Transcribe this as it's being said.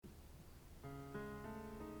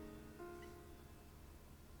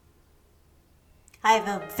I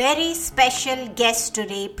have a very special guest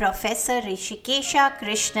today, Professor Rishikesha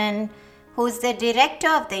Krishnan, who is the director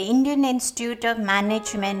of the Indian Institute of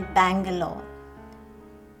Management, Bangalore.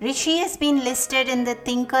 Rishi has been listed in the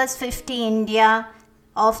Thinkers 50 India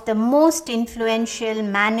of the most influential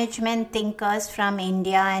management thinkers from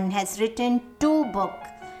India and has written 2 books,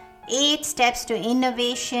 8 Steps to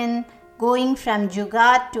Innovation, Going from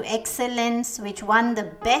Jugaad to Excellence, which won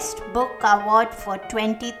the Best Book Award for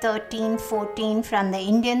 2013-14 from the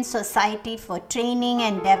Indian Society for Training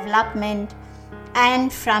and Development,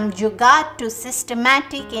 and From Jugaad to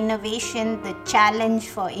Systematic Innovation, The Challenge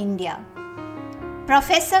for India.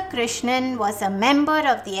 Professor Krishnan was a member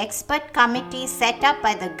of the expert committee set up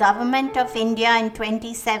by the Government of India in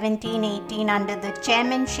 2017-18 under the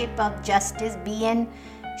chairmanship of Justice B.N.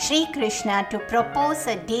 Rishikesha to propose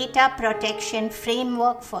a data protection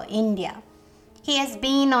framework for India. He has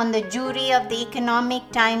been on the jury of the Economic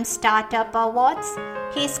Times Startup Awards.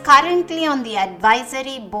 He is currently on the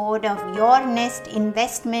advisory board of Your Nest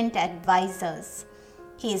Investment Advisors.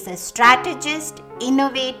 He is a strategist,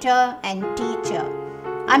 innovator, and teacher.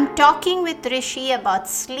 I'm talking with Rishi about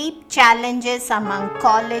sleep challenges among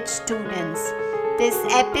college students. This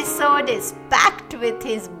episode is packed with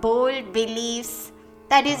his bold beliefs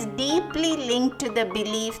that is deeply linked to the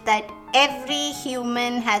belief that every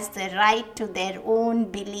human has the right to their own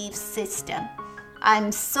belief system.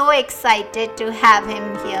 I'm so excited to have him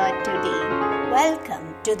here today.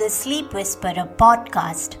 Welcome to the Sleep Whisperer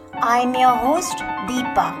podcast. I'm your host,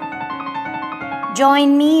 Deepa.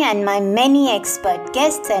 Join me and my many expert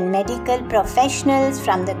guests and medical professionals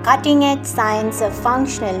from the cutting-edge science of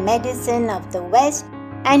functional medicine of the West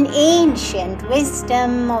and ancient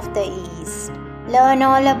wisdom of the East. Learn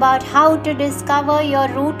all about how to discover your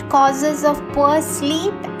root causes of poor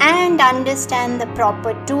sleep and understand the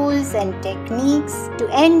proper tools and techniques to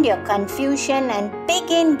end your confusion and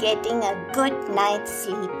begin getting a good night's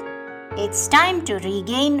sleep. It's time to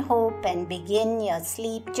regain hope and begin your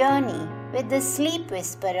sleep journey with the Sleep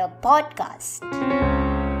Whisperer podcast.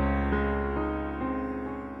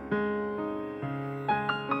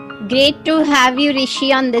 Great to have you,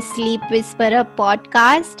 Rishi, on the Sleep Whisperer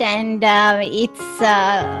podcast. And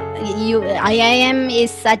IIM is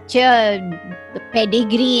such a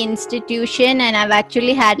pedigree institution, and I've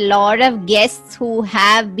actually had a lot of guests who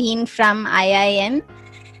have been from IIM.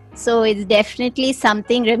 So it's definitely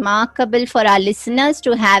something remarkable for our listeners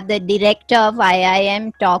to have the director of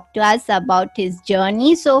IIM talk to us about his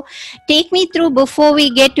journey. So take me through before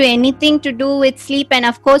we get to anything to do with sleep. And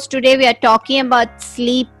of course, today we are talking about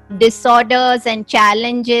sleep disorders and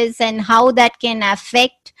challenges and how that can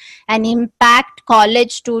affect and impact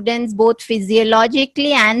college students both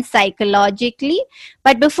physiologically and psychologically.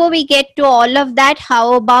 But before we get to all of that,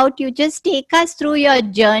 how about you just take us through your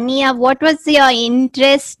journey of what was your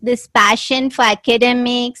interest, this passion for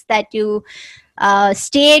academics, that you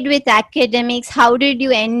stayed with academics. How did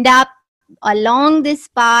you end up along this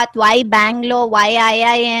path? Why Bangalore? Why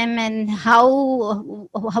IIM? And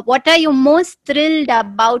what are you most thrilled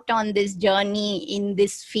about on this journey in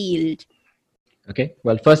this field? Okay.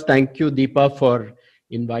 Well, first, thank you, Deepa, for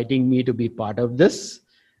inviting me to be part of this.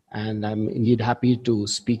 And I'm indeed happy to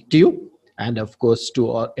speak to you. And of course,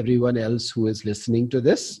 to everyone else who is listening to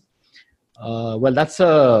this. Well, that's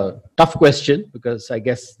a tough question because I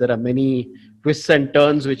guess there are many twists and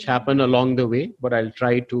turns which happen along the way. But I'll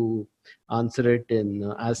try to answer it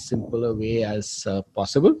in as simple a way as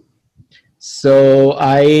possible. So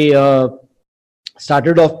I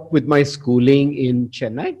started off with my schooling in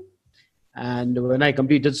Chennai. And when I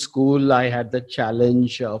completed school, I had the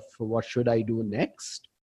challenge of what should I do next.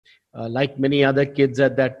 Like many other kids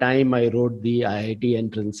at that time, I wrote the IIT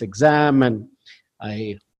entrance exam and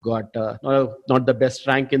I got not the best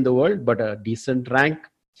rank in the world, but a decent rank.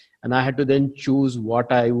 And I had to then choose what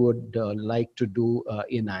I would like to do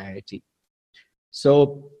in IIT.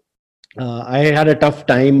 So I had a tough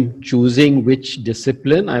time choosing which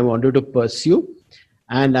discipline I wanted to pursue.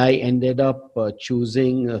 And I ended up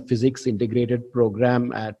choosing a physics integrated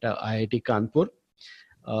program at IIT Kanpur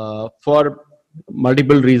for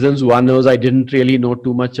multiple reasons. One was I didn't really know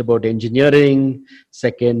too much about engineering.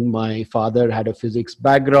 Second, my father had a physics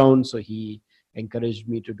background, so he encouraged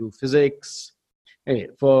me to do physics. Anyway,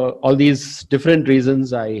 for all these different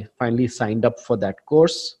reasons, I finally signed up for that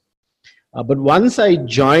course. But once I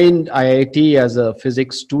joined IIT as a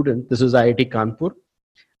physics student, this was IIT Kanpur,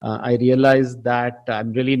 I realized that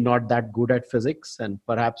I'm really not that good at physics and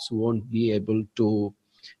perhaps won't be able to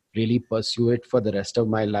really pursue it for the rest of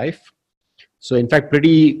my life. So in fact,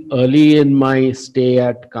 pretty early in my stay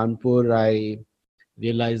at Kanpur, I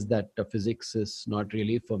realized that physics is not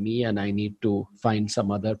really for me and I need to find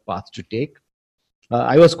some other path to take.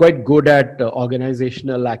 I was quite good at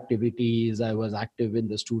organizational activities. I was active in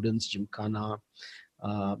the students' gymkhana.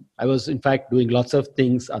 I was, in fact, doing lots of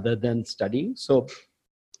things other than studying. So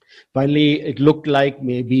finally, it looked like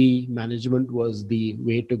maybe management was the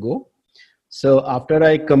way to go. So after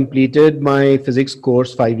I completed my physics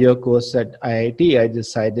course, 5-year course at IIT, I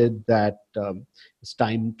decided that it's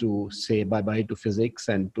time to say bye-bye to physics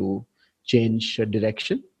and to change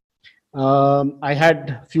direction. I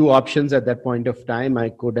had few options at that point of time. I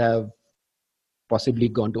could have possibly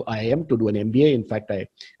gone to IIM to do an MBA. In fact, I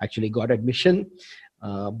actually got admission,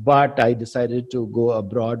 but I decided to go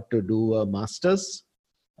abroad to do a master's.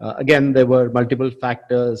 Again, there were multiple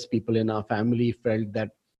factors. People in our family felt that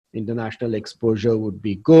international exposure would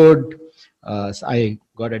be good. So I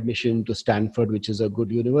got admission to Stanford, which is a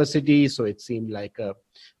good university. So it seemed like a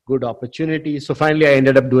good opportunity. So finally, I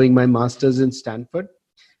ended up doing my master's in Stanford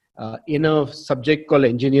in a subject called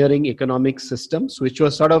engineering economic systems, which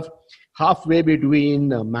was sort of halfway between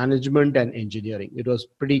management and engineering. It was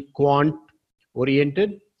pretty quant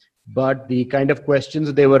oriented, but the kind of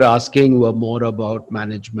questions they were asking were more about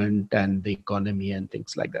management and the economy and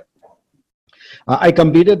things like that. I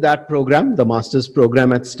completed that program, the master's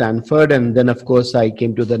program at Stanford, and then of course I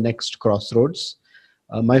came to the next crossroads.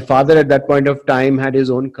 My father at that point of time had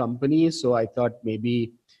his own company, so I thought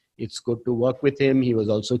maybe it's good to work with him. He was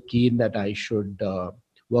also keen that I should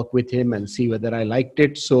work with him and see whether I liked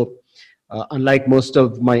it. So unlike most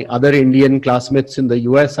of my other Indian classmates in the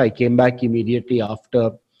US, I came back immediately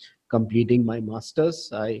after completing my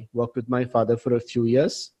master's. I worked with my father for a few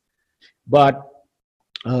years, but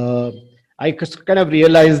I kind of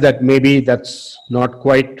realized that maybe that's not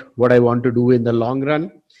quite what I want to do in the long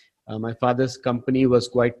run. My father's company was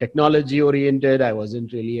quite technology oriented. I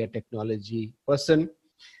wasn't really a technology person.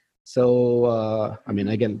 So, I mean,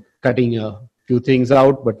 again, cutting a few things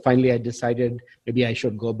out, but finally I decided maybe I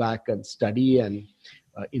should go back and study and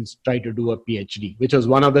try to do a PhD, which was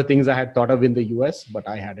one of the things I had thought of in the US, but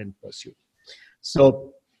I hadn't pursued.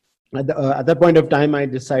 So at that point of time, I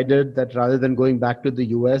decided that rather than going back to the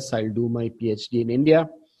US, I'll do my PhD in India.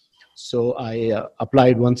 So I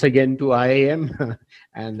applied once again to IIM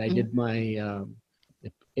and I did my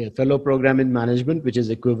fellow program in management, which is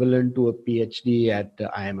equivalent to a PhD at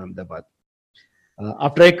IIM Ahmedabad.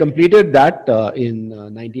 After I completed that in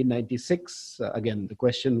 1996, again, the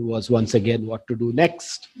question was once again what to do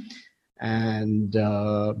next. And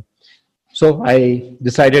so I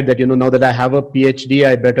decided that, now that I have a PhD,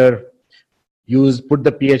 I better put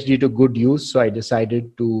the PhD to good use. So I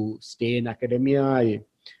decided to stay in academia. I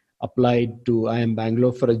applied to IIM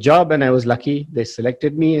Bangalore for a job and I was lucky. They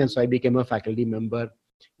selected me. And so I became a faculty member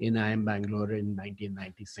in IIM Bangalore in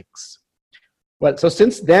 1996. Well, so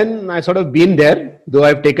since then, I've sort of been there, though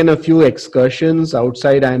I've taken a few excursions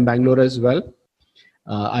outside IIM Bangalore as well.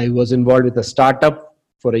 I was involved with a startup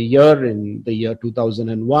for a year in the year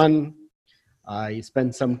 2001. I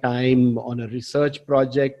spent some time on a research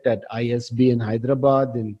project at ISB in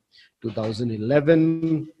Hyderabad in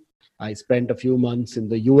 2011. I spent a few months in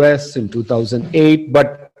the US in 2008,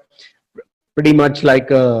 but pretty much like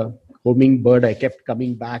a hummingbird, I kept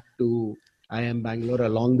coming back to IIM Bangalore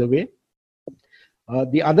along the way.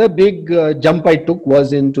 The other big jump I took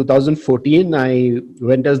was in 2014. I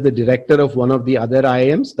went as the director of one of the other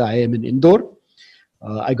IIMs, the IIM in Indore.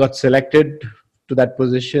 I got selected to that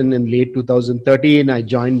position in late 2013. I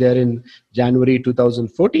joined there in January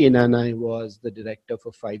 2014 and I was the director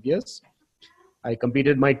for 5 years. I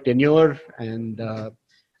completed my tenure and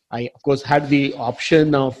I, of course, had the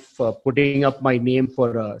option of putting up my name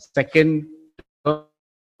for a second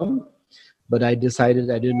term, but I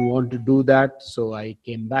decided I didn't want to do that. So I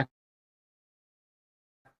came back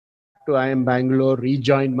to IIM Bangalore,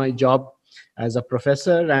 rejoined my job as a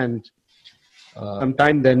professor, and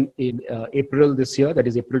sometime then in April this year, that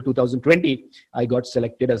is April 2020, I got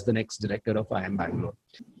selected as the next director of IIM Bangalore.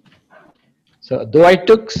 So though I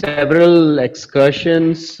took several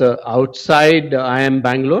excursions outside IIM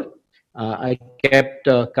Bangalore, I kept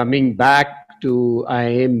coming back to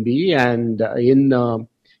IIMB, and in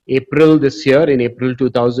April this year, in April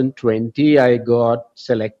 2020, I got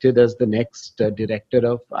selected as the next director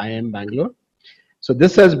of IIM Bangalore. So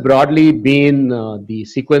this has broadly been the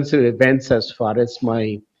sequence of events as far as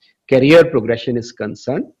my career progression is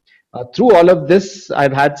concerned. Through all of this,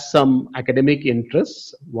 I've had some academic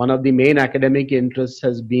interests. One of the main academic interests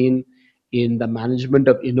has been in the management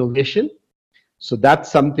of innovation. So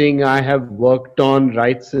that's something I have worked on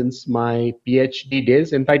right since my PhD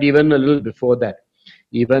days. In fact, even a little before that.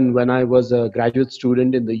 Even when I was a graduate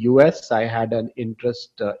student in the US, I had an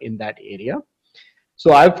interest in that area.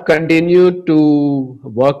 So I've continued to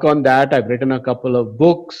work on that. I've written a couple of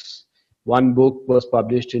books. One book was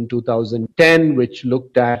published in 2010, which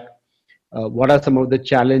looked at what are some of the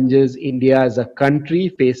challenges India as a country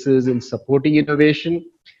faces in supporting innovation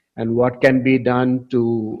and what can be done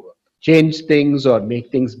to change things or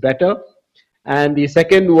make things better. And the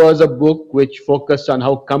second was a book which focused on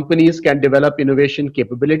how companies can develop innovation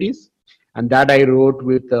capabilities. And that I wrote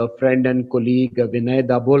with a friend and colleague Vinay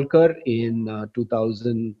Dabolkar in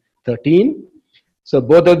 2013. So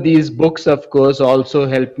both of these books, of course, also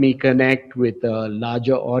helped me connect with a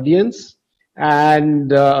larger audience.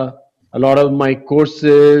 And a lot of my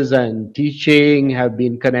courses and teaching have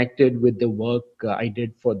been connected with the work I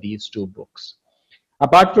did for these two books.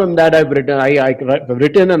 Apart from that, I've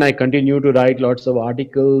written and I continue to write lots of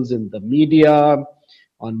articles in the media,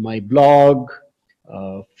 on my blog,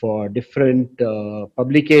 for different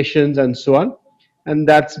publications and so on. And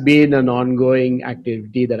that's been an ongoing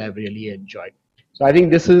activity that I've really enjoyed. So I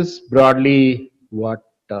think this is broadly what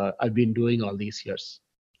I've been doing all these years.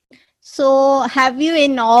 So, have you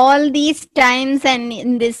in all these times and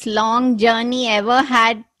in this long journey ever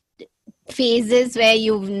had phases where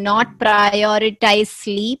you've not prioritized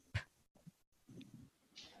sleep?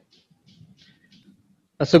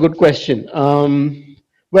 That's a good question.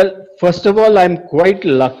 Well, first of all, I'm quite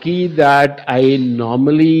lucky that I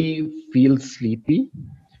normally feel sleepy.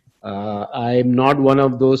 I'm not one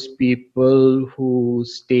of those people who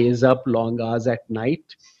stays up long hours at night.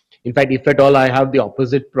 In fact, if at all I have the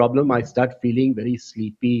opposite problem, I start feeling very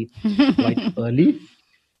sleepy quite early.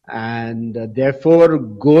 And therefore,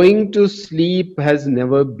 going to sleep has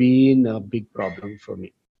never been a big problem for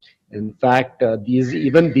me. In fact,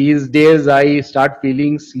 these days, I start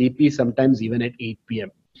feeling sleepy sometimes even at 8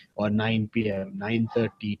 p.m. or 9 p.m.,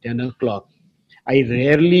 9:30, 10 o'clock. I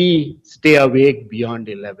rarely stay awake beyond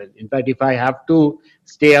 11. In fact, if I have to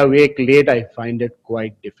stay awake late, I find it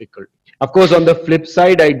quite difficult. Of course, on the flip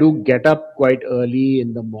side, I do get up quite early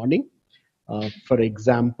in the morning. For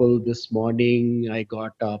example, this morning I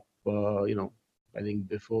got up, I think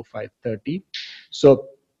before 5:30. So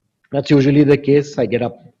that's usually the case. I get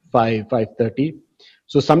up 5:30.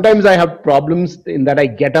 So sometimes I have problems in that I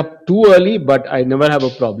get up too early, but I never have a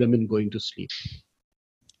problem in going to sleep.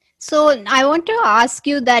 So I want to ask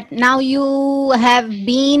you that now you have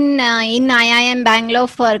been in IIM Bangalore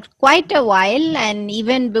for quite a while, and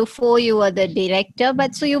even before you were the director,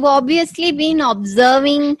 but so you've obviously been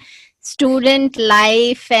observing student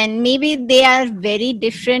life, and maybe they are very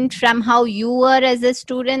different from how you were as a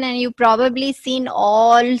student, and you probably seen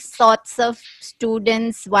all sorts of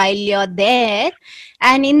students while you're there.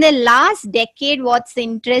 And in the last decade, what's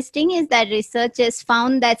interesting is that research has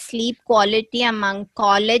found that sleep quality among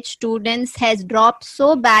college students has dropped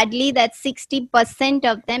so badly that 60%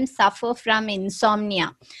 of them suffer from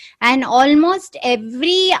insomnia. And almost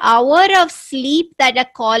every hour of sleep that a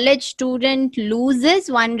college student loses,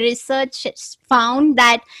 one research found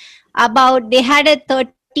that they had a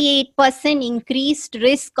 38% increased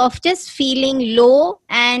risk of just feeling low,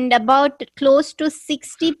 and about close to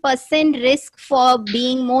 60% risk for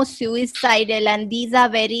being more suicidal. And these are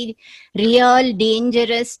very real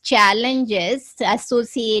dangerous challenges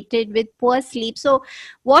associated with poor sleep. So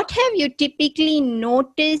what have you typically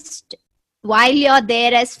noticed while you're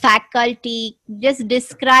there as faculty? Just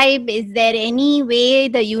describe, is there any way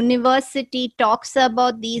the university talks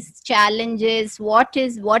about these challenges? What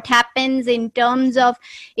happens in terms of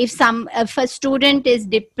if a student is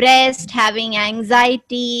depressed, having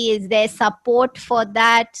anxiety, is there support for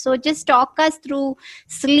that? So just talk us through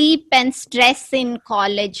sleep and stress in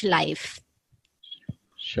college life.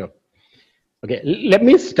 Sure. Okay, let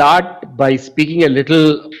me start by speaking a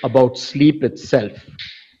little about sleep itself.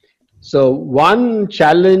 So one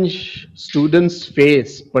challenge students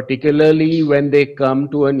face, particularly when they come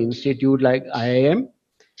to an institute like IIM,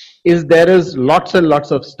 is there is lots and lots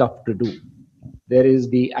of stuff to do. There is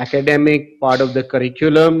the academic part of the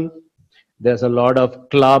curriculum. There's a lot of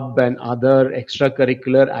club and other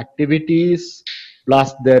extracurricular activities.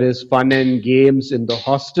 Plus there is fun and games in the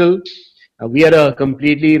hostel. We are a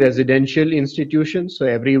completely residential institution, so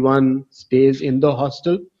everyone stays in the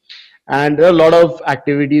hostel. And there are a lot of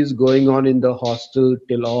activities going on in the hostel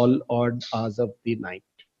till all odd hours of the night.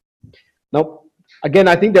 Now, again,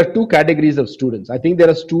 I think there are two categories of students. I think there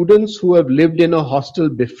are students who have lived in a hostel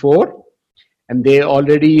before and they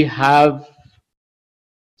already have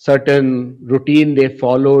certain routine they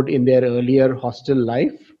followed in their earlier hostel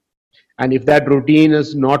life. And if that routine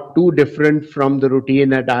is not too different from the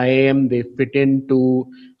routine at IIM, they fit into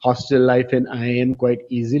hostel life in IIM quite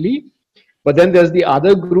easily. But then there's the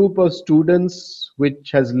other group of students which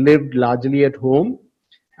has lived largely at home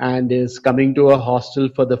and is coming to a hostel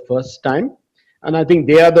for the first time. And I think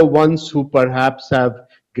they are the ones who perhaps have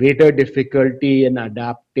greater difficulty in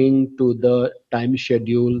adapting to the time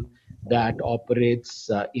schedule that operates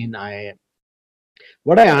in IIM.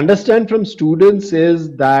 What I understand from students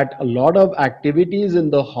is that a lot of activities in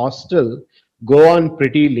the hostel go on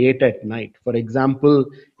pretty late at night. For example,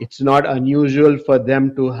 it's not unusual for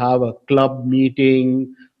them to have a club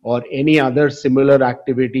meeting or any other similar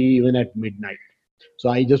activity even at midnight. So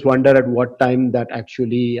I just wonder at what time that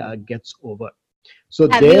actually gets over. So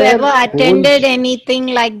have you ever their whole attended anything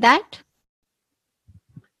like that?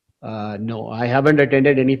 No, I haven't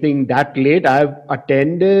attended anything that late. I've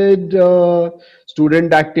attended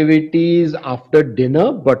student activities after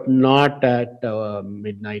dinner, but not at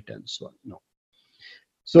midnight and so on. No.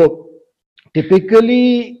 So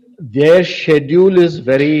typically, their schedule is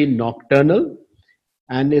very nocturnal,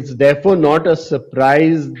 and it's therefore not a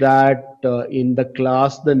surprise that in the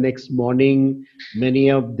class the next morning, many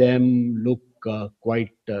of them look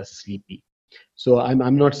quite sleepy. So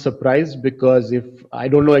I'm not surprised, because if I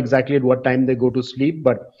don't know exactly at what time they go to sleep,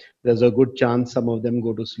 but there's a good chance some of them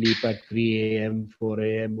go to sleep at 3 a.m., 4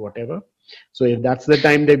 a.m., whatever. So if that's the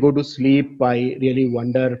time they go to sleep, I really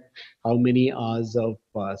wonder how many hours of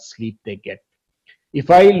sleep they get. If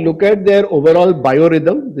I look at their overall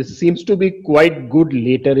biorhythm, this seems to be quite good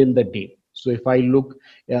later in the day. So if I look,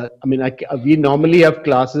 we normally have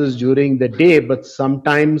classes during the day, but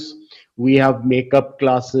sometimes we have makeup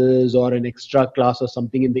classes or an extra class or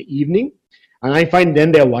something in the evening, and I find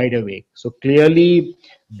then they're wide awake. So clearly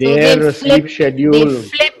So their sleep schedule, they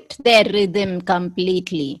flipped their rhythm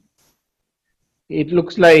completely. it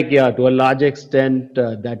looks like, yeah, to a large extent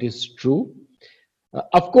that is true.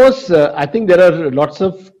 Of course, I think there are lots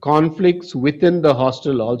of conflicts within the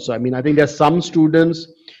hostel also. I mean, I think there are some students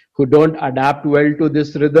who don't adapt well to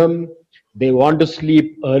this rhythm. They want to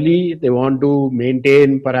sleep early, they want to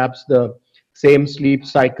maintain perhaps the same sleep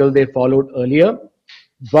cycle they followed earlier.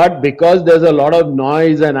 But because there's a lot of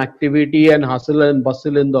noise and activity and hustle and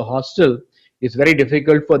bustle in the hostel, it's very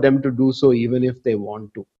difficult for them to do so even if they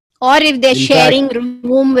want to. Or if they're In fact, sharing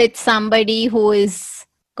room with somebody who is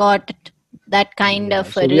got that kind yeah, of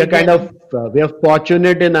a so we are kind rhythm. of we are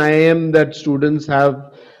fortunate in IIM that students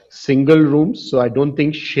have single rooms, so I don't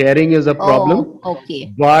think sharing is a problem. Oh,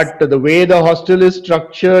 okay. But the way the hostel is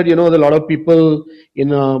structured, there's a lot of people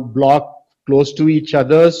in a block close to each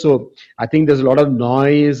other, so I think there's a lot of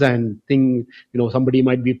noise and somebody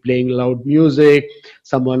might be playing loud music,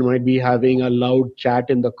 someone might be having a loud chat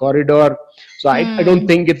in the corridor. So I don't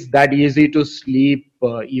think it's that easy to sleep,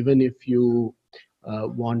 even if you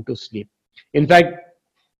want to sleep. In fact,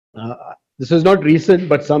 this is not recent,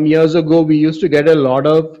 but some years ago, we used to get a lot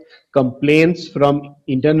of complaints from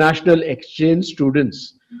international exchange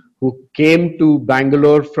students who came to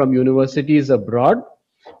Bangalore from universities abroad,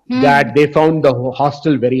 that they found the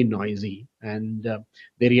hostel very noisy, and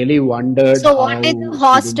they really wondered So what did how the students.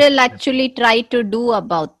 hostel actually try to do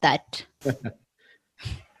about that?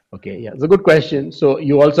 Okay, yeah, it's a good question. So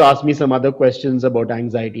you also asked me some other questions about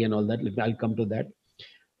anxiety and all that. I'll come to that.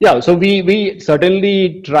 Yeah, so we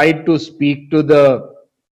certainly tried to speak to the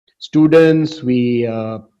students. We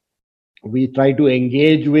try to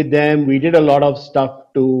engage with them. We did a lot of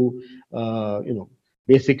stuff to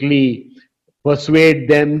basically persuade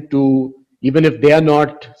them to, even if they are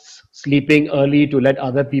not sleeping early, to let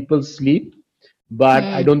other people sleep. But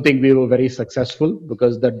I don't think we were very successful,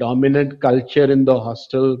 because the dominant culture in the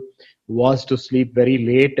hostel was to sleep very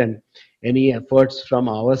late, and any efforts from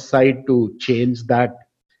our side to change that,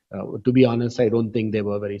 to be honest, I don't think they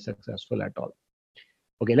were very successful at all.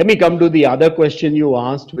 Okay, let me come to the other question you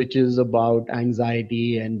asked, which is about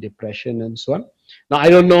anxiety and depression and so on. Now, I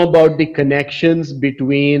don't know about the connections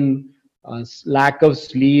between lack of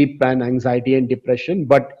sleep and anxiety and depression,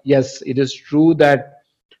 but yes, it is true that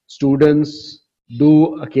students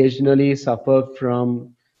do occasionally suffer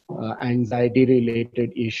from anxiety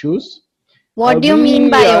related issues. What do you mean We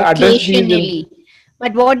by address these in. occasionally?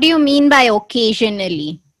 But what do you mean by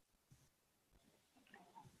occasionally?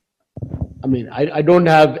 I mean, I don't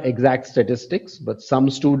have exact statistics, but some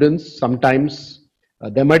students sometimes,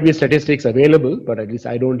 there might be statistics available, but at least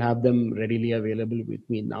I don't have them readily available with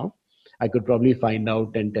me now. I could probably find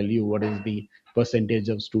out and tell you what is the percentage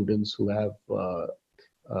of students who have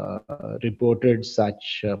reported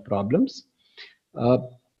such problems. Uh,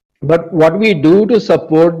 but what we do to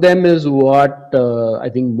support them is what I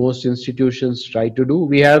think most institutions try to do.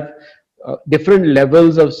 We have different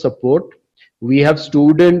levels of support. We have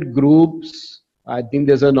student groups I think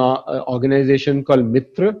there's an organization called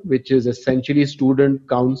Mitra, which is essentially student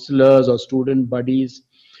counselors or student buddies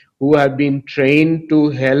who have been trained to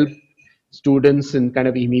help students in kind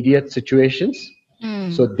of immediate situations.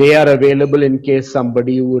 So they are available in case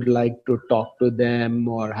somebody would like to talk to them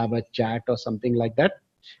or have a chat or something like that.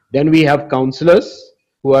 Then we have counselors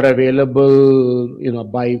who are available,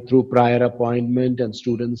 by through prior appointment, and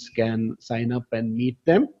students can sign up and meet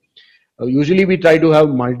them. Usually we try to have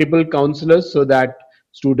multiple counselors so that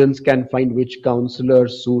students can find which counselor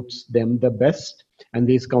suits them the best. And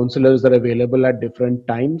these counselors are available at different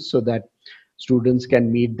times so that students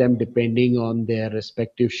can meet them depending on their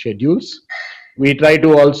respective schedules. We try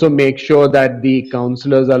to also make sure that the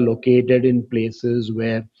counselors are located in places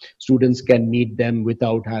where students can meet them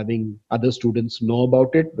without having other students know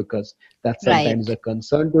about it, because that's sometimes Right. a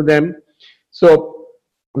concern to them. So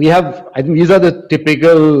we have, I think these are the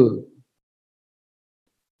typical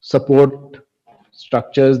support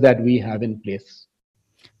structures that we have in place.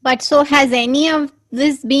 But so has any of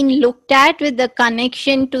this been looked at with the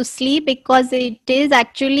connection to sleep? Because it is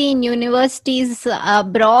actually in universities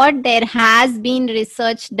abroad, there has been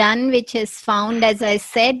research done which has found, as I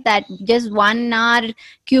said, that just 1 hour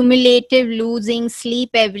cumulative losing sleep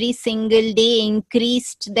every single day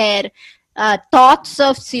increased their thoughts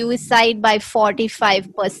of suicide by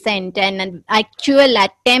 45% and actual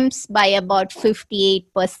attempts by about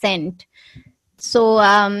 58%. So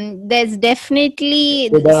there's definitely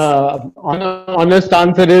So this. the honest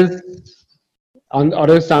answer is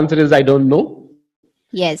I don't know.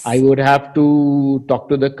 I would Yes. have to talk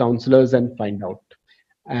to the counselors and find out.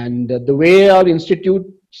 And the way our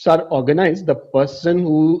institutes are organized, the person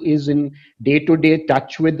who is in day-to-day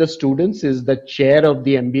touch with the students is the chair of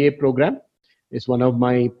the MBA program. Is one of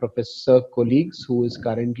my professor colleagues who is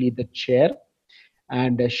currently the chair,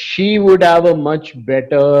 and she would have a much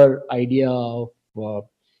better idea of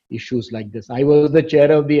issues like this. I was the chair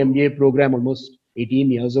of the MBA program almost 18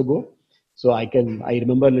 years ago, so I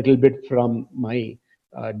remember a little bit from my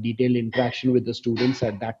detailed interaction with the students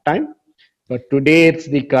at that time. But today it's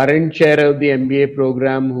the current chair of the MBA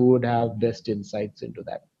program who would have best insights into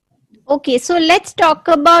that. Okay, so let's talk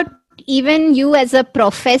about even you as a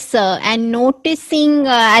professor and noticing,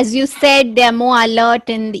 as you said, they're more alert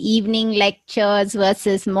in the evening lectures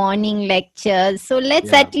versus morning lectures. So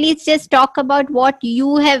let's Yeah. at least just talk about what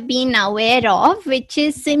you have been aware of, which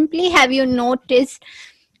is simply, have you noticed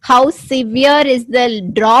how severe is the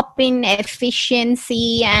drop in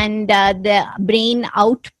efficiency and the brain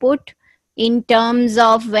output in terms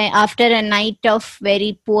of after a night of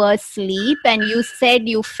very poor sleep? And you said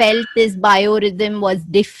you felt this biorhythm was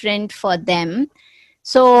different for them.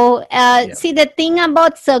 So Yeah. see, the thing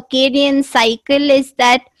about circadian cycle is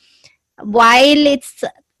that while it's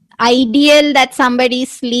ideal that somebody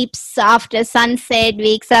sleeps after sunset,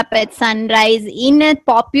 wakes up at sunrise, in a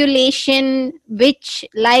population which,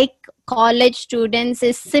 like college students,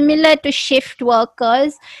 is similar to shift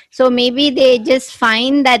workers, so maybe they just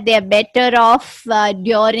find that they're better off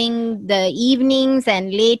during the evenings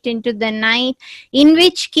and late into the night, in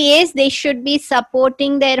which case they should be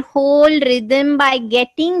supporting their whole rhythm by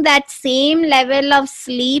getting that same level of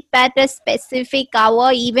sleep at a specific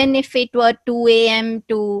hour, even if it were 2 a.m.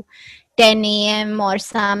 to 10 a.m. or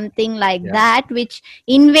something like Yeah. that, which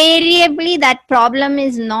invariably that problem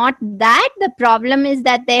is not that. The problem is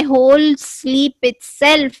that their whole sleep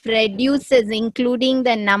itself reduces, including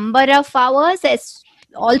the number of hours as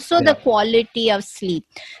also the Yeah. quality of sleep.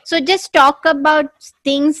 So just talk about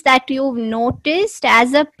things that you've noticed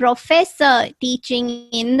as a professor teaching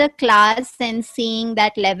in the class and seeing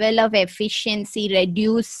that level of efficiency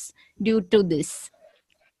reduce due to this.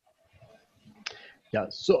 Yeah.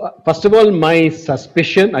 So, first of all, my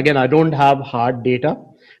suspicion, again, I don't have hard data.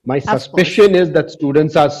 My Of course. suspicion is that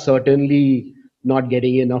students are certainly not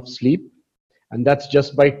getting enough sleep. And that's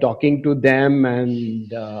just by talking to them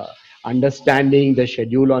and understanding the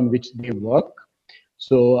schedule on which they work.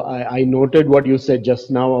 So I noted what you said just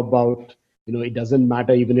now about, it doesn't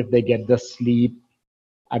matter even if they get the sleep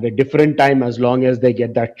at a different time as long as they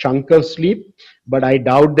get that chunk of sleep. But I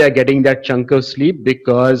doubt they're getting that chunk of sleep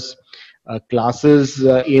because classes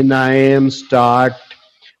in IIM start.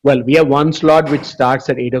 Well, we have one slot which starts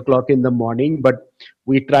at 8 o'clock in the morning, but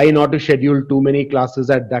we try not to schedule too many classes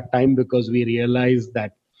at that time because we realize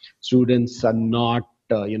that students are not,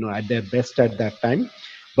 at their best at that time.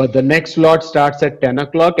 But the next slot starts at 10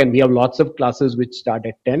 o'clock, and we have lots of classes which start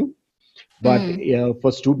at 10. But Hmm.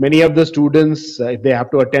 for many of the students, if they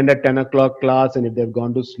have to attend a 10 o'clock class and if they've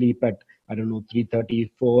gone to sleep at, I don't know,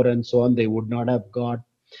 3:34 and so on, they would not have got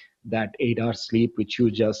that 8 hour sleep which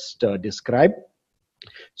you just described.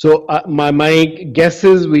 So my guess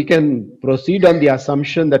is we can proceed on the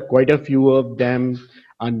assumption that quite a few of them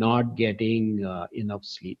are not getting enough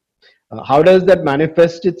sleep. How does that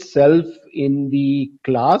manifest itself in the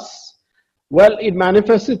class? Well, it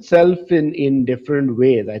manifests itself in different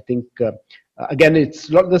ways. I think again, there's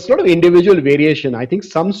a lot of individual variation. I think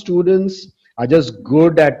some students are just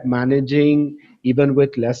good at managing even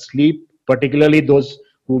with less sleep, particularly those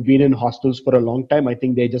who've been in hostels for a long time. I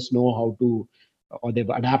think they just know how to, or they've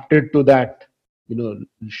adapted to that,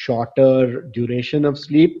 shorter duration of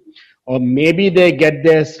sleep. Or maybe they get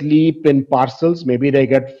their sleep in parcels. Maybe they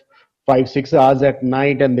get 5 6 hours at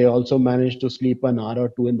night and they also manage to sleep an hour or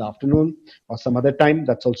two in the afternoon or some other time.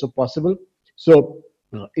 That's also possible. So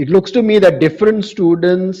it looks to me that different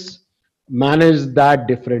students manage that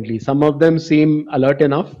differently. Some of them seem alert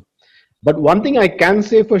enough, but one thing I can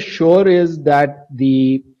say for sure is that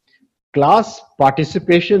the class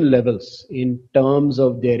participation levels in terms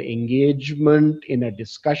of their engagement in a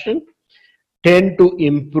discussion tend to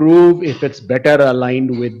improve if it's better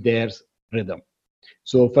aligned with their rhythm.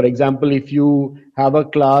 So, for example, if you have a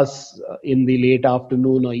class in the late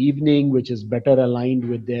afternoon or evening, which is better aligned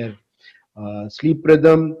with their sleep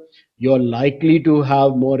rhythm, you're likely to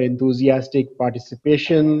have more enthusiastic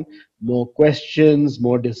participation, more questions,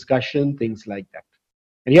 more discussion, things like that.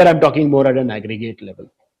 And here I'm talking more at an aggregate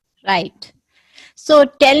level. Right. So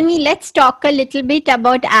tell me, let's talk a little bit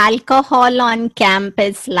about alcohol on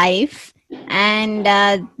campus life and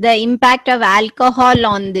the impact of alcohol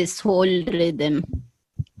on this whole rhythm.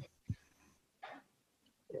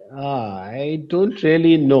 I don't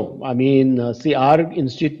really know. I mean, see, our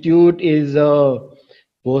institute is a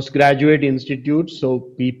postgraduate institute, so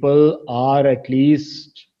people are at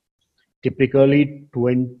least typically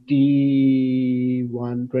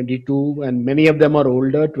 21, 22, and many of them are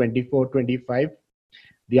older, 24, 25.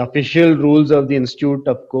 The official rules of the institute,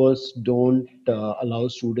 of course, don't allow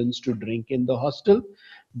students to drink in the hostel.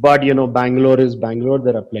 But Bangalore is Bangalore.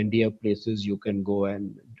 There are plenty of places you can go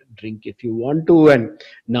and drink if you want to. And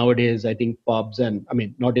nowadays, I think pubs and I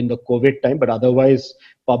mean, not in the COVID time, but otherwise,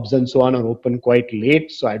 pubs and so on are open quite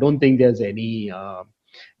late. So I don't think there's any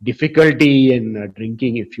difficulty in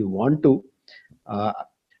drinking if you want to. Uh,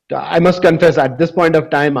 I must confess, at this point of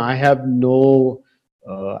time, I have no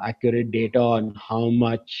accurate data on how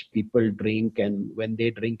much people drink and when they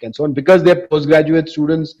drink and so on. Because they're postgraduate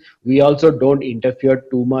students, we also don't interfere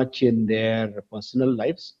too much in their personal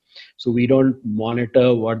lives. So we don't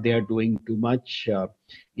monitor what they are doing too much.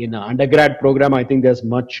 In an undergrad program, I think there's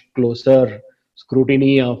much closer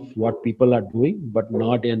scrutiny of what people are doing, but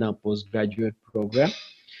not in a postgraduate program.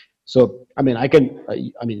 So I mean,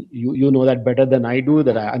 you know that better than I do.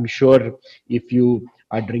 That I'm sure if you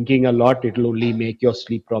are drinking a lot, it'll only make your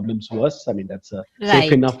sleep problems worse. I mean, that's a safe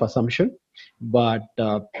Right. enough assumption. But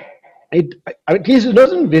it at least it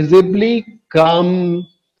doesn't visibly come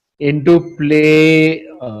into play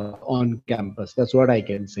on campus. That's what I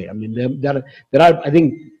can say. I mean, there are, I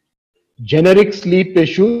think, generic sleep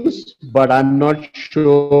issues, but I'm not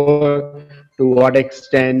sure to what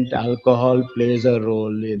extent alcohol plays a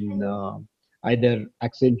role in either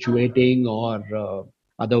accentuating or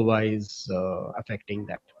otherwise affecting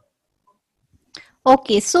that.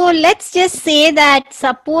 Okay, so let's just say that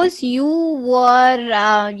suppose you would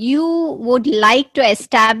like to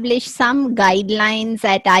establish some guidelines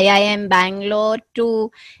at IIM Bangalore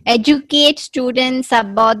to educate students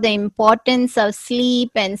about the importance of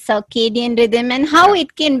sleep and circadian rhythm and how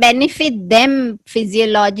it can benefit them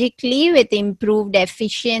physiologically with improved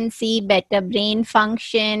efficiency, better brain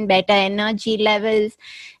function, better energy levels.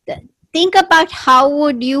 Think about how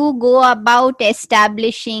would you go about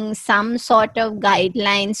establishing some sort of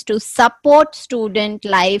guidelines to support student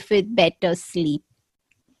life with better sleep.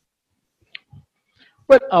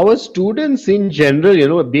 But our students in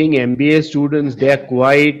general, being MBA students, they are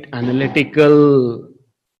quite analytical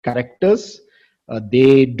characters.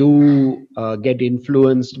 They do get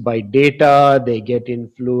influenced by data, they get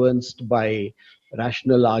influenced by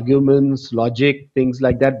rational arguments, logic, things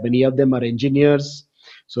like that. Many of them are engineers,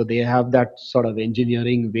 so they have that sort of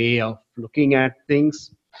engineering way of looking at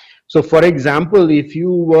things. So, for example, if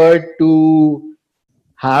you were to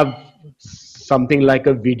have something like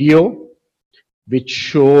a video which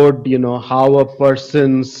showed how a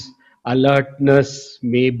person's alertness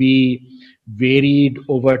may be varied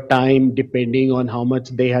over time depending on how much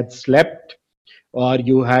they had slept, or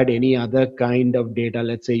you had any other kind of data.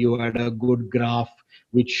 Let's say you had a good graph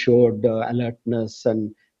which showed alertness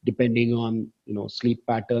and depending on sleep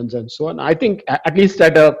patterns and so on. I think at least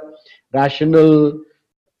at a rational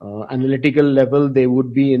analytical level they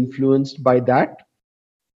would be influenced by that.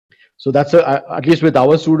 So that's at least with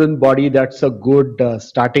our student body, that's a good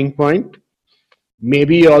starting point.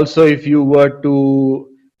 Maybe also if you were to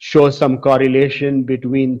show some correlation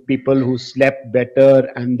between people who slept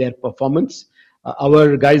better and their performance.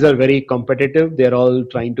 Our guys are very competitive. They're all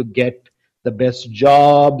trying to get the best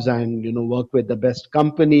jobs and work with the best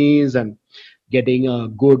companies, and getting a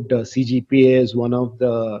good CGPA is one of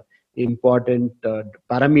the important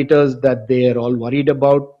parameters that they are all worried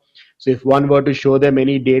about. So if one were to show them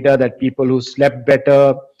any data that people who slept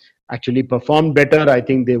better actually performed better, I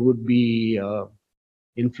think they would be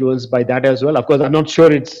influenced by that as well. Of course, I'm not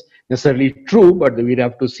sure it's necessarily true, but we'd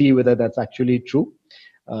have to see whether that's actually true,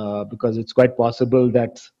 because it's quite possible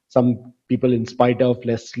that some people, in spite of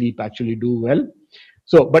less sleep, actually do well.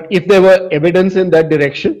 So, but if there were evidence in that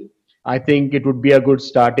direction, I think it would be a good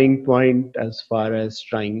starting point as far as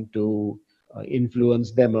trying to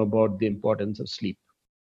influence them about the importance of sleep.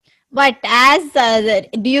 But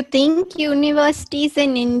do you think universities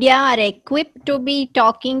in India are equipped to be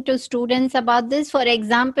talking to students about this? For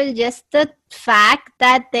example, just the fact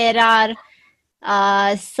that there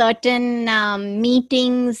are certain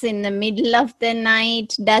meetings in the middle of the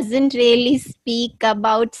night doesn't really speak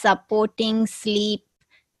about supporting sleep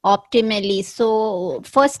optimally. So,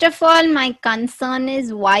 first of all, my concern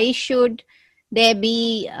is, why should there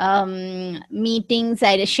be meetings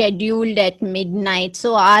that are scheduled at midnight?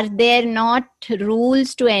 So are there not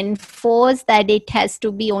rules to enforce that it has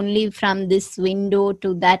to be only from this window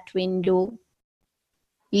to that window,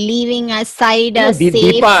 leaving aside a safe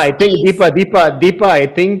Deepa, I think space? Deepa, I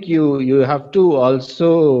think you have to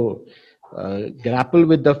also grapple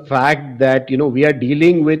with the fact that we are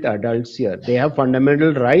dealing with adults here. They have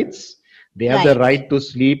fundamental rights. They have the Right. right to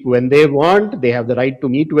sleep when they want. They have the right to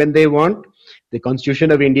meet when they want. The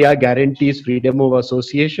Constitution of India guarantees freedom of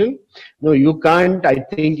association. No, you can't, I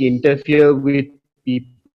think, interfere with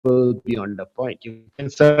people beyond a point. You can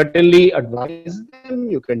certainly advise them.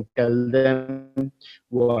 You can tell them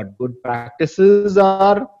what good practices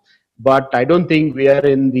are, but I don't think we are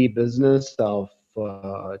in the business of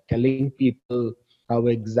telling people how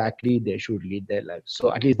exactly they should lead their lives.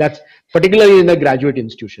 So at least that's particularly in a graduate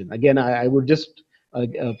institution. Again, I would just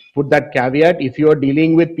put that caveat. If you are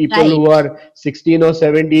dealing with people who Right. are 16 or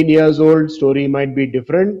 17 years old, story might be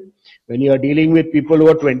different. When you are dealing with people who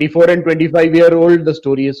are 24 and 25-year-old, the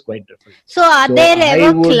story is quite different. So are So there I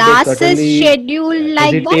ever would classes certainly scheduled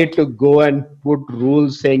like that? hesitate to go and put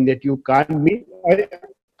rules saying that you can't meet.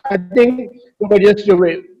 I think, but just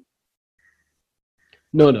wait.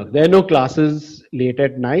 No, there are no classes late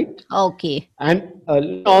at night. Okay. And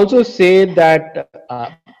also say that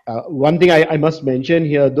one thing I must mention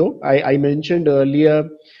here, though, I mentioned earlier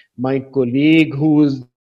my colleague who is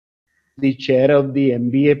the chair of the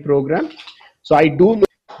MBA program. So I do know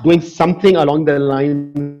doing something along the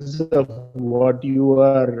lines of what you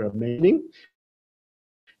are mentioning.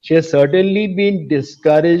 She has certainly been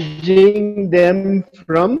discouraging them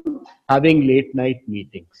from having late night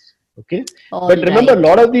meetings. Okay. But remember, a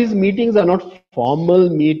lot of these meetings are not All formal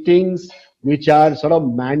right. meetings, which are sort of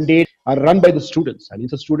mandated, are run by the students. I mean,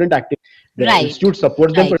 it's a student activity. The institute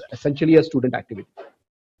supports them, but Right. essentially Right. a student activity.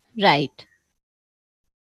 Right.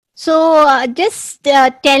 So just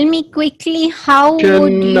tell me quickly, how So I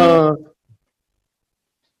would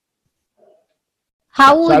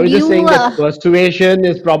was just you saying that persuasion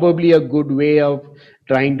is probably a good way of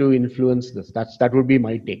trying to influence this. That would be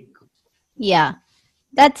my take. yeah,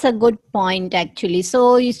 that's a good point actually.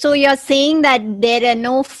 So you're saying that there are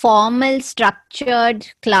no formal structured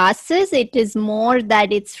classes. It is more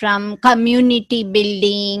that it's from community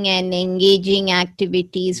building and engaging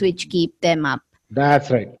activities which keep them up. That's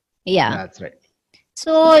right. Yeah. That's right.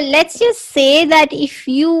 So let's just say that if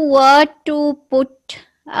you were to put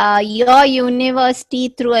your university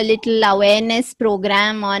through a little awareness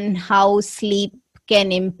program on how sleep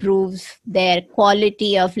can improve their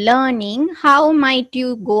quality of learning, how might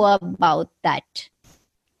you go about that?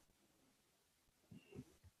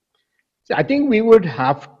 So I think we would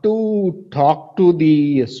have to talk to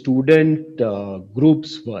the student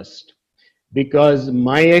groups first, because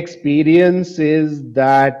my experience is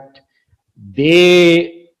that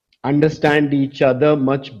they understand each other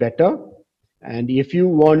much better. And if you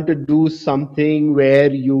want to do something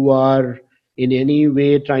where you are in any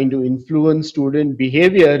way trying to influence student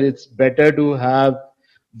behavior, it's better to have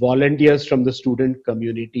volunteers from the student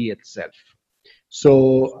community itself.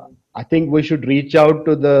 So I think we should reach out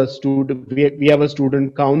to the student. We have a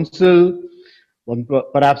student council. One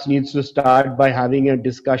perhaps needs to start by having a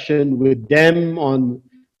discussion with them on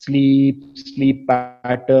sleep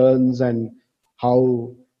patterns, and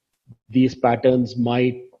how these patterns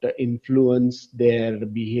might influence their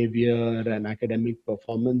behavior and academic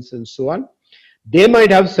performance and so on. They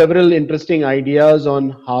might have several interesting ideas on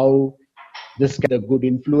how this can be the good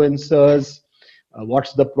influencers,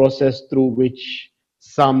 what's the process through which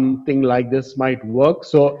something like this might work.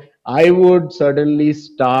 So I would certainly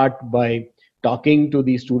start by talking to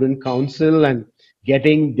the student council and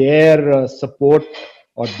getting their support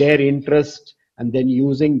or their interest, and then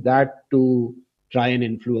using that to try and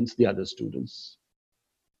influence the other students.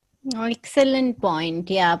 Excellent point.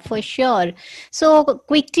 Yeah, for sure. So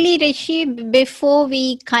quickly, Rishi, before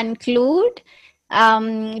we conclude,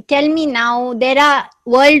 tell me now, there are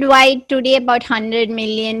worldwide today about 100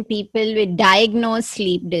 million people with diagnosed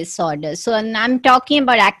sleep disorders. So I'm talking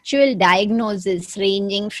about actual diagnosis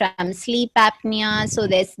ranging from sleep apnea. So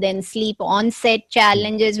there's then sleep onset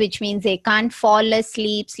challenges, which means they can't fall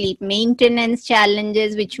asleep, sleep maintenance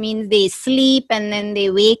challenges, which means they sleep and then they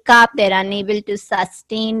wake up, they're unable to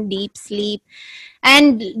sustain deep sleep.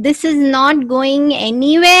 And this is not going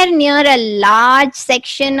anywhere near a large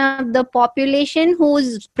section of the population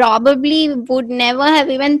who's probably would never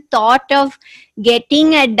have even thought of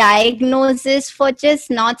getting a diagnosis for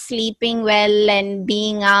just not sleeping well and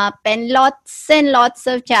being up and lots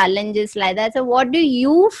of challenges like that. So what do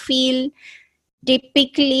you feel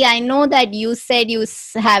typically? I know that you said you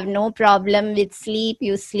have no problem with sleep,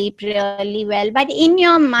 you sleep really well, but in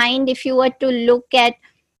your mind, if you were to look at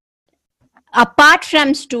apart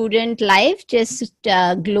from student life, just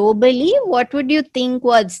globally, what would you think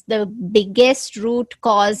was the biggest root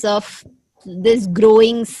cause of this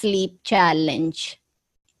growing sleep challenge?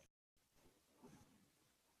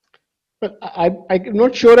 Well, I'm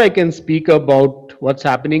not sure I can speak about what's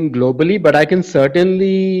happening globally, but I can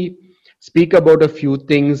certainly speak about a few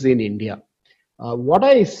things in India. What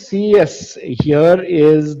I see as here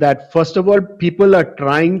is that, first of all, people are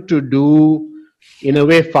trying to do, in a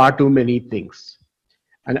way, far too many things.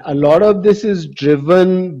 And a lot of this is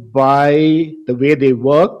driven by the way they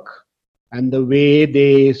work and the way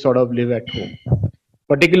they sort of live at home.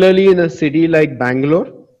 Particularly in a city like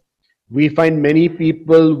Bangalore, we find many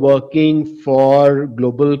people working for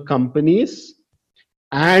global companies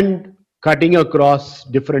and cutting across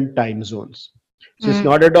different time zones. So it's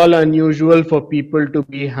not at all unusual for people to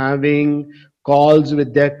be having calls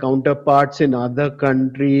with their counterparts in other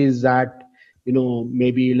countries at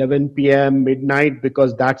maybe 11 p.m. midnight,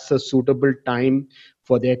 because that's a suitable time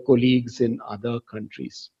for their colleagues in other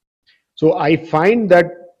countries. So I find that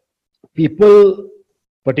people,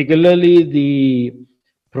 particularly the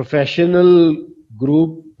professional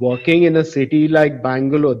group working in a city like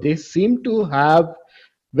Bangalore, they seem to have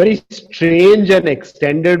very strange and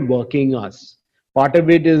extended working hours. Part of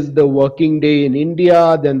it is the working day in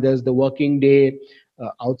India, then there's the working day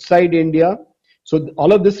outside India. So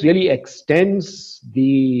all of this really extends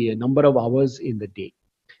the number of hours in the day.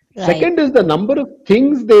 Right. Second is the number of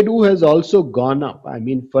things they do has also gone up. I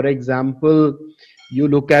mean, for example, you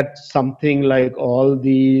look at something like all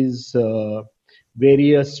these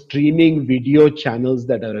various streaming video channels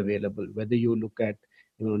that are available, whether you look at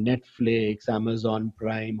Netflix, Amazon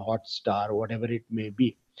Prime, Hotstar, whatever it may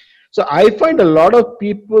be. So I find a lot of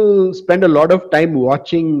people spend a lot of time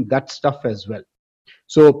watching that stuff as well.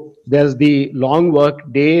 So there's the long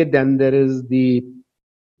work day, then there is the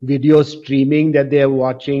video streaming that they are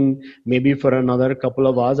watching maybe for another couple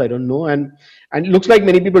of hours, I don't know, and it looks like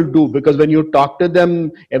many people do, because when you talk to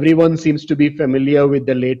them, everyone seems to be familiar with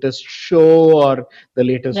the latest show or the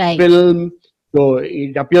latest film. So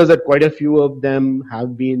it appears that quite a few of them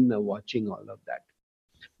have been watching all of that.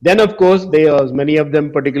 Then of course many of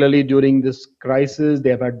them, particularly during this crisis, they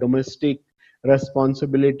have had domestic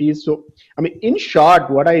responsibilities. So I mean, in short,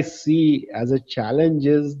 what I see as a challenge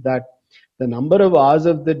is that the number of hours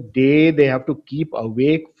of the day they have to keep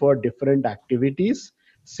awake for different activities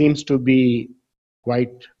seems to be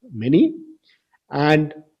quite many,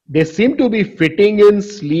 and they seem to be fitting in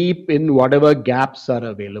sleep in whatever gaps are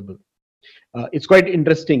available. It's quite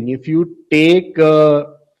interesting. If you take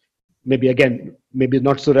maybe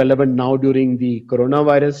not so relevant now during the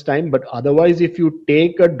coronavirus time, but otherwise, if you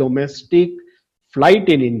take a domestic flight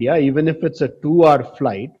in India, even if it's a 2-hour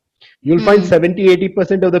flight, you'll find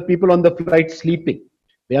 70-80% of the people on the flight sleeping.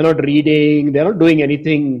 They are not reading, they're not doing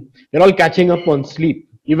anything, they're all catching up on sleep.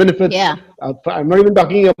 Even if it's, I'm not even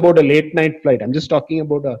talking about a late night flight, I'm just talking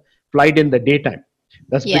about a flight in the daytime.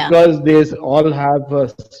 That's because they all have a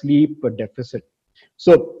sleep deficit.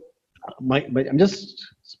 So I'm just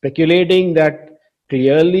speculating that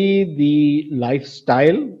clearly the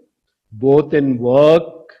lifestyle, both in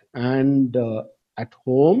work and at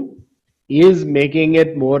home, is making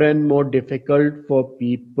it more and more difficult for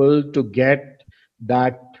people to get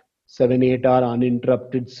that 7-8 hour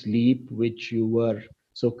uninterrupted sleep, which you were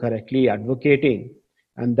so correctly advocating.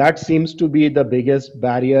 And that seems to be the biggest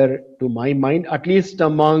barrier to my mind, at least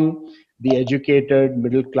among the educated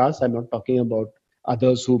middle class. I'm not talking about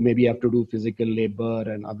others who maybe have to do physical labor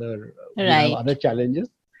and other who have Right. other challenges,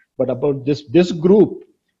 but about this group,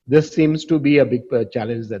 this seems to be a big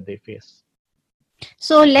challenge that they face.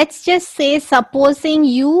 So let's just say, supposing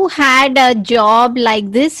you had a job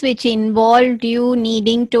like this, which involved you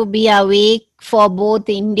needing to be awake for both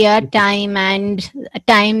India time and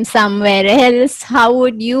time somewhere else, how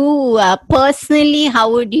would you personally,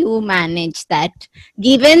 how would you manage that?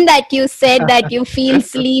 Given that you said that you feel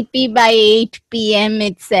sleepy by 8 p.m.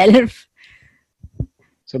 itself.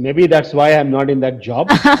 So maybe that's why I'm not in that job.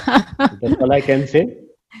 That's all I can say.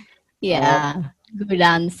 Uh, Yeah, good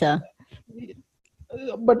answer.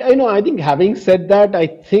 but I think having said that, I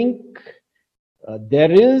think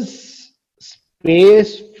there is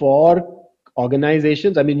space for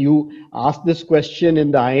organizations. I mean, you asked this question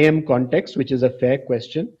in the IAM context, which is a fair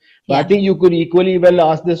question. But I Yeah, think you could equally well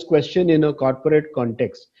ask this question in a corporate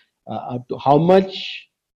context. To how much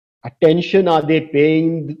attention are they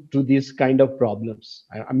paying to these kind of problems?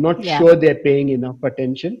 I'm not yeah. sure they're paying enough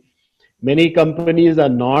attention. Many companies are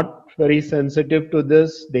not very sensitive to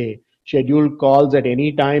this. They schedule calls at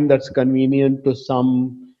any time that's convenient to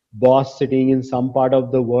some boss sitting in some part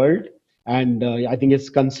of the world. And I think it's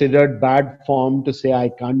considered bad form to say, I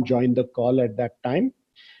can't join the call at that time.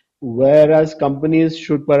 Whereas companies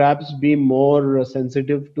should perhaps be more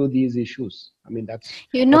sensitive to these issues. I mean,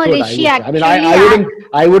 You know, that's what I Rishi, would say. I mean, actually,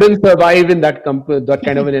 I wouldn't survive in that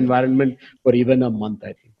kind of an environment for even a month,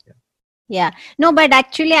 I think. Yeah. yeah, no, but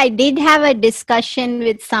actually, I did have a discussion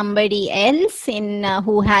with somebody else in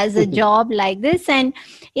who has a job like this, and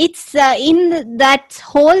it's that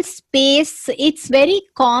whole space. It's very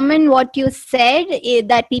common what you said,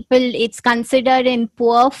 that people, it's considered in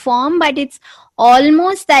poor form, but it's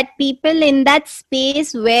almost that people in that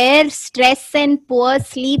space wear stress and poor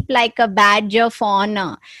sleep like a badge of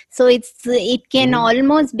honor. So it can Mhm.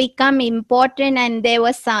 almost become important. And there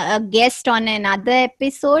was a guest on another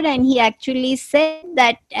episode, and he actually said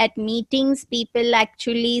that at meetings people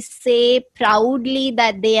actually say proudly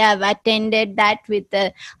that they have attended that with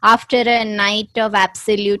after a night of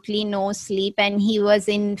absolutely no sleep, and he was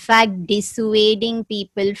in fact dissuading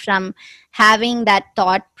people from having that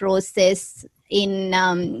thought process in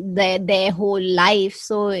their whole life.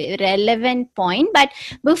 So relevant point. But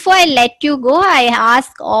before I let you go, I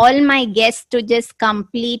ask all my guests to just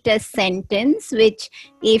complete a sentence which,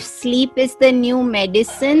 if sleep is the new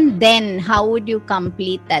medicine, then how would you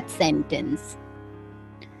complete that sentence?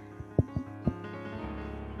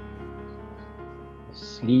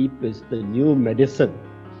 Sleep is the new medicine.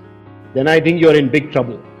 Then I think you're in big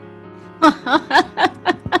trouble.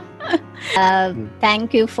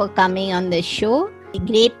 Thank you for coming on the show.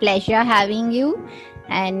 Great pleasure having you.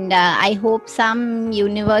 And I hope some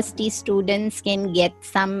university students can get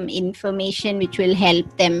some information which will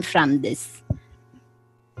help them from this.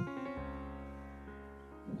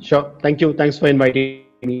 Sure. Thank you. Thanks for inviting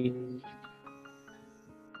me.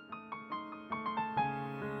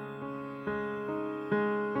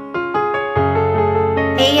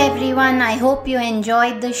 Hey everyone, I hope you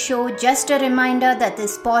enjoyed the show. Just a reminder that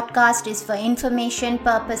this podcast is for information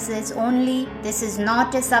purposes only. This is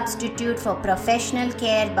not a substitute for professional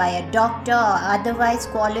care by a doctor or otherwise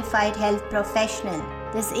qualified health professional.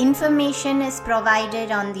 This information is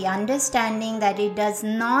provided on the understanding that it does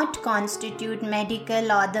not constitute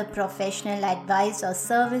medical or other professional advice or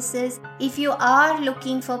services. If you are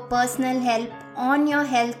looking for personal help on your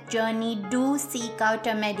health journey, do seek out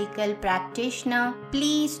a medical practitioner.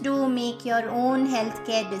 Please do make your own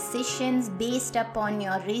healthcare decisions based upon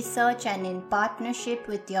your research and in partnership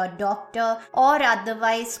with your doctor or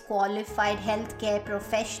otherwise qualified healthcare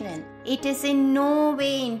professional. It is in no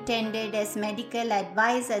way intended as medical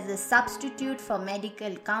advice, as a substitute for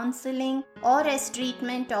medical counseling, or as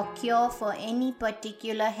treatment or cure for any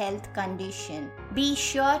particular health condition. Be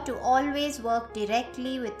sure to always work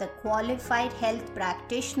directly with a qualified health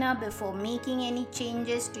practitioner before making any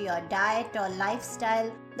changes to your diet or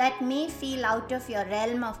lifestyle that may feel out of your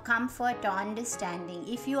realm of comfort or understanding.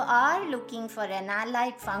 If you are looking for an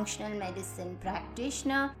allied functional medicine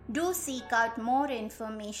practitioner, do seek out more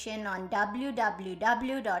information on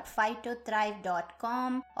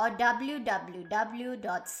www.phytothrive.com or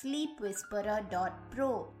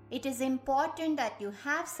www.sleepwhisperer.pro. It is important that you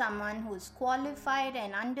have someone who is qualified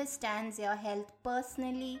and understands your health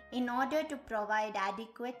personally in order to provide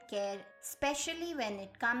adequate care, especially when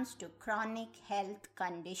it comes to chronic health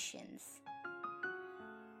conditions.